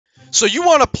So you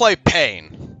want to play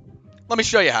Pain. Let me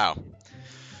show you how.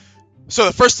 So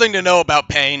the first thing to know about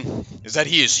Pain is that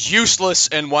he is useless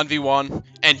in 1v1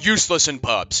 and useless in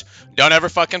pubs. Don't ever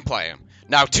fucking play him.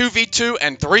 Now 2v2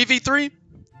 and 3v3,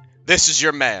 this is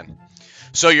your man.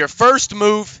 So your first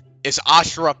move is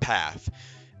Ashura Path.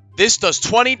 This does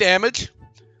 20 damage,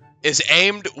 is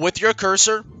aimed with your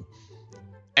cursor,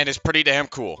 and is pretty damn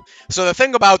cool. So the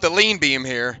thing about the lean beam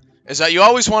here is that you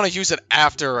always want to use it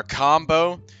after a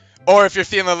combo, or if you're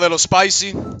feeling a little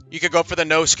spicy, you could go for the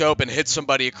no scope and hit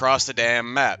somebody across the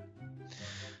damn map.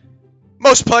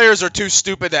 Most players are too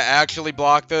stupid to actually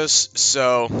block this,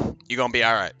 so you're gonna be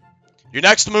alright. Your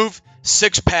next move,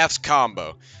 6 Paths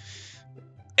combo.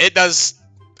 It does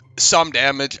some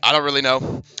damage, I don't really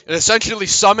know. It essentially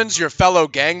summons your fellow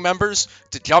gang members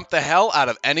to jump the hell out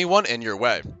of anyone in your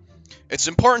way. It's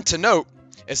important to note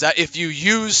is that if you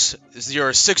use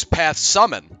your 6 Path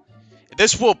summon,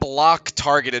 this will block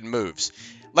targeted moves.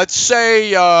 Let's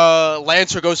say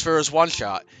Lancer goes for his one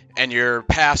shot and your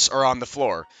paths are on the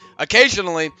floor.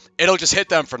 Occasionally, it'll just hit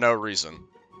them for no reason.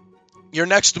 Your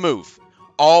next move,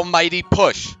 Almighty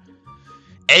Push,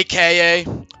 aka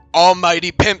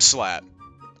Almighty Pimp Slap.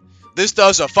 This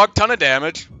does a fuck ton of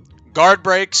damage, guard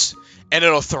breaks, and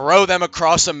it'll throw them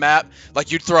across a map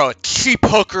like you'd throw a cheap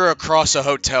hooker across a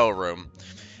hotel room.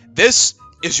 This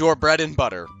is your bread and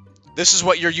butter. This is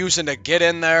what you're using to get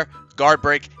in there, guard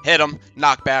break, hit them,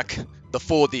 knock back, the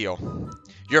full deal.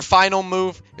 Your final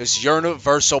move is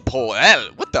Universal Pull.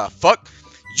 What the fuck?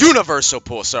 Universal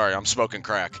Pull. Sorry, I'm smoking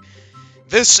crack.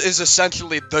 This is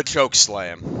essentially the choke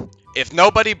slam. If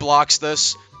nobody blocks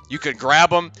this, you can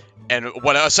grab them and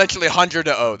essentially 100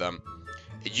 to O them.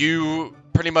 You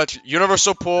pretty much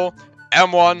Universal Pull,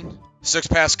 M1, 6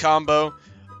 Pass combo,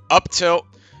 up tilt,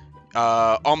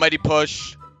 Almighty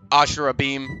Push, Ashura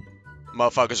Beam,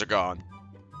 motherfuckers are gone.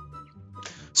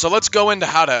 So let's go into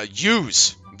how to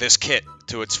use this kit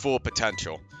to its full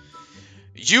potential.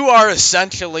 You are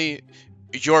essentially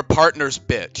your partner's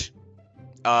bitch.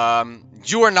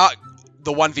 You are not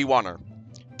the 1v1er.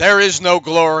 There is no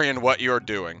glory in what you're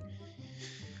doing.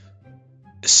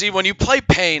 See, when you play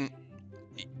Pain,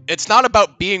 it's not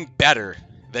about being better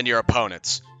than your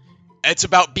opponents. It's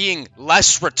about being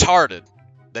less retarded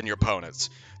than your opponents.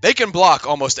 They can block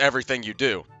almost everything you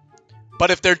do. But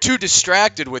if they're too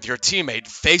distracted with your teammate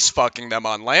face-fucking them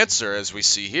on Lancer, as we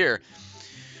see here,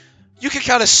 you can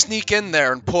kind of sneak in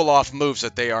there and pull off moves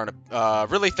that they aren't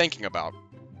really thinking about.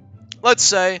 Let's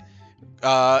say,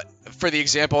 for the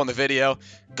example in the video,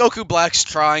 Goku Black's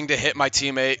trying to hit my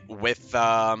teammate with,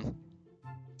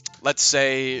 let's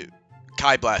say,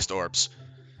 Kai Blast Orbs.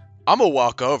 I'm gonna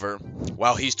walk over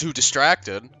while he's too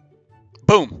distracted.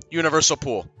 Boom, Universal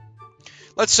Pull.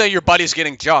 Let's say your buddy's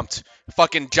getting jumped.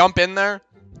 Fucking jump in there.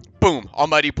 Boom,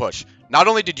 Almighty Push. Not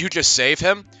only did you just save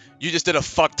him, you just did a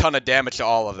fuck ton of damage to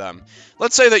all of them.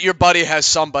 Let's say that your buddy has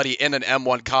somebody in an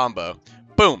M1 combo.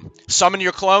 Boom, summon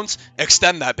your clones,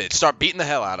 extend that bitch, start beating the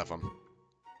hell out of them.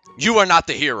 You are not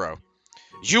the hero.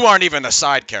 You aren't even a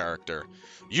side character.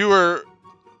 You are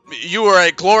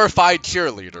a glorified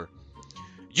cheerleader.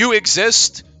 You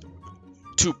exist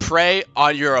to prey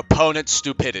on your opponent's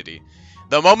stupidity.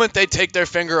 The moment they take their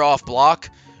finger off block,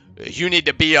 you need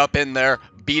to be up in there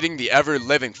beating the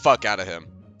ever-living fuck out of him.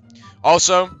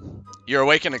 Also, your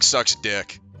awakening sucks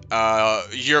dick.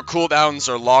 Your cooldowns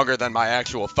are longer than my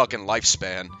actual fucking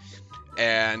lifespan.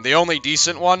 And the only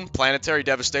decent one, Planetary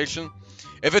Devastation,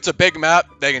 if it's a big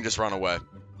map, they can just run away.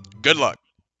 Good luck.